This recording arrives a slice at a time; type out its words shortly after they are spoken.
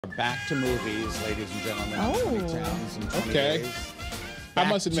Back to movies, ladies and gentlemen. Oh. 20 towns in 20 Okay. days. I Back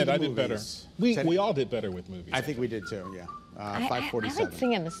must admit, to I did better. movies. We all did better with movies. I think we did too, yeah. I 547. like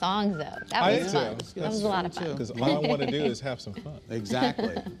singing the songs, though. That I was did fun. too. That was a lot of fun. Too. Because all I want to do is have some fun.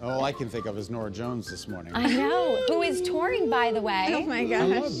 Exactly. All I can think of is Nora Jones this morning. I know. Who is touring, by the way. Oh my I gosh.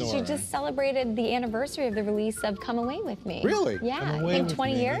 love Nora. She just celebrated the anniversary of the release of Come Away With Me. Really? Yeah. Come Away In With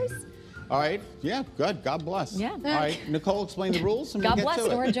 20 Me. years. All right. Yeah, good. God bless. Yeah. All right. Nicole, explain the rules and God we'll get bless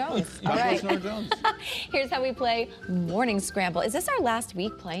to Nora it. Jones. God All bless right. Nora Jones. Here's how we play Morning Scramble. Is this our last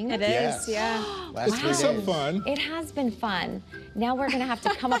week playing It this? is, yeah. Last It's 3 been so days. fun. It has been fun. Now we're going to have to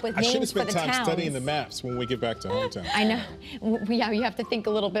come up with I should have names for spent the time towns. studying the maps when we get back to hometown. I know. Yeah, you have to think a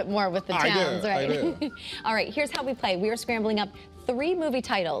little bit more with the I towns, do, right? I do. All right, here's how we play. We are scrambling up 3 movie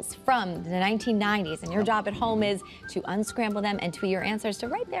titles from the 1990s, and your job at home is to unscramble them and tweet your answers to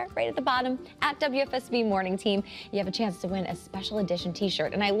right there, right at the bottom, at WFSB Morning Team. You have a chance to win a special edition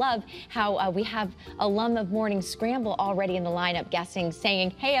t-shirt. And I love how we have alum of Morning Scramble already in the lineup guessing, saying,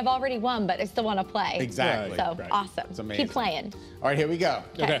 hey, I've already won, but I still want to play. Exactly. So, Right. awesome. It's amazing. Keep playing. All right, here we go.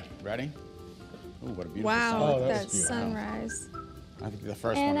 Okay. Ready? Ooh, what a beautiful Wow, song. Oh, look that at was that beautiful. sunrise. I think the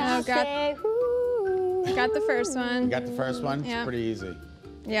first And one I'll is. got- say, ooh. Got the first one. You got the first one? Yeah. It's pretty easy.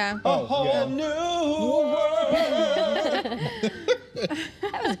 Yeah. Oh, Whole yeah. new world.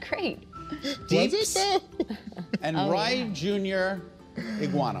 That was great. Deeps Was it though? and Oh, Rye Jr.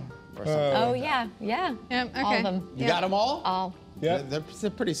 Iguanum or something. Oh, like yeah, yeah. Yep, okay. All of them. You got them all? All. Yeah. They're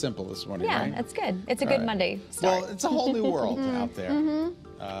pretty simple this morning, Yeah, right? that's good. It's a All good right. Monday start. Well, it's a whole new world out there.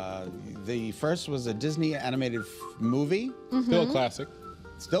 The first was a Disney animated movie, Still a classic.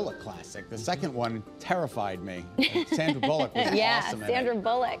 still a classic. The second one terrified me. Sandra Bullock was Yeah, awesome in Sandra it.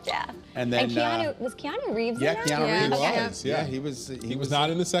 Bullock, yeah. And then, Keanu, was Keanu Reeves Yeah, in that? Keanu Yeah. Reeves. Okay. was, yeah. He was not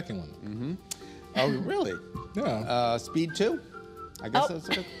in the second one. Oh, really? Yeah. Speed 2? I guess Oh. that's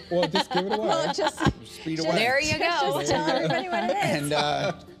a good. Well, just give it away. Well, just Speed away. There you go. tell everybody what it is.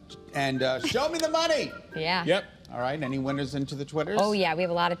 And show me the money. Yeah. Yep. All right. Any winners into the Twitters? Oh, yeah, we have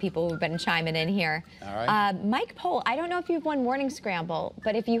a lot of people who've been chiming in here. All right. Mike Pohl, I don't know if you've won Morning Scramble,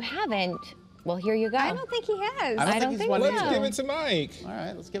 but if you haven't, well, here you go. I don't think he has. I don't think he's won so. Let's either. give it to Mike. All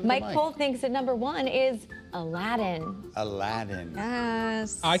right. Let's give it Mike to Mike. Pohl thinks that number 1 is Aladdin. Aladdin.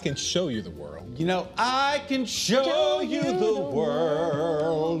 Yes. I can show you the world. You know, I can show you the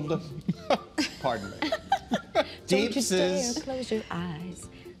world. Pardon me. Don't you Deeps dare is. close your eyes.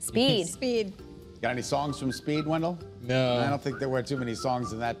 Speed. Speed. Got any songs from Speed, Wendell? No. I don't think there were too many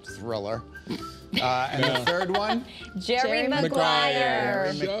songs in that thriller. And the third one? Jerry Jerry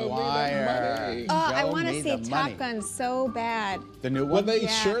Maguire. Jerry Show me the Maguire. money. Oh, I Show want to me see the Top money. Gun so bad. The new Well, one? they Yeah.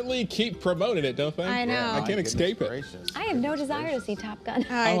 surely keep promoting it, don't they? I know. Yeah, I my can't goodness escape it. gracious. I have no desire to see Top Gun.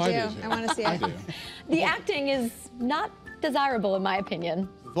 Oh, I Oh, do. I do. I want to see I it. do. The acting is not desirable, in my opinion.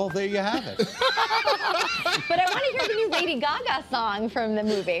 Well, there you have it. But I want to hear the new Lady Gaga song from the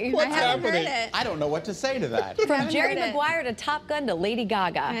movie. What's I haven't happening? heard it. I don't know what to say to that. From haven't Jerry heard it. Maguire to Top Gun to Lady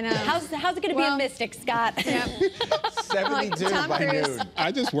Gaga. I know. How's it going to be Well, a mystic, Scott? Yep. 72 Tom by Cruise. noon.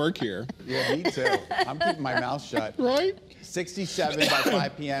 I just work here. Yeah, me too. I'm keeping my mouth shut. Right? 67 by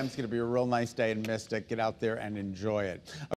 5 p.m. It's going to be a real nice day in Mystic. Get out there and enjoy it.